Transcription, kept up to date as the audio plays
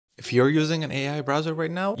If you're using an AI browser right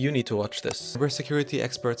now, you need to watch this. Cybersecurity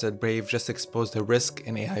experts at Brave just exposed a risk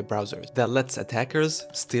in AI browsers that lets attackers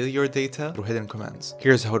steal your data through hidden commands.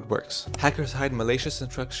 Here's how it works. Hackers hide malicious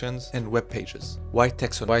instructions in web pages, white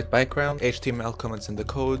text on white background, HTML comments in the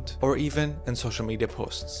code, or even in social media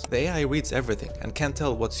posts. The AI reads everything and can't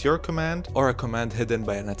tell what's your command or a command hidden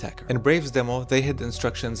by an attacker. In Brave's demo, they hid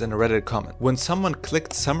instructions in a Reddit comment. When someone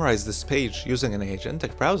clicked summarize this page using an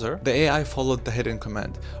agentic browser, the AI followed the hidden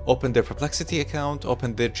command, opened their Perplexity account,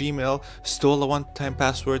 opened their Gmail, stole a one-time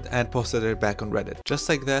password, and posted it back on Reddit. Just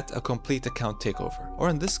like that, a complete account takeover. Or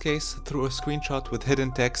in this case, through a screenshot with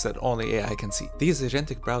hidden text that only AI can see. These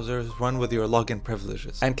agentic browsers run with your login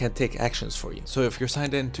privileges and can take actions for you. So if you're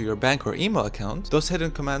signed in to your bank or email account, those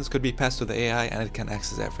hidden commands could be passed to the AI and it can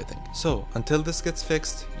access everything. So until this gets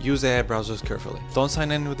fixed, use AI browsers carefully. Don't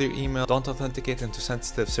sign in with your email, don't authenticate into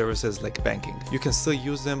sensitive services like banking. You can still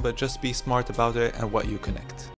use them, but just be smart about it and what you connect.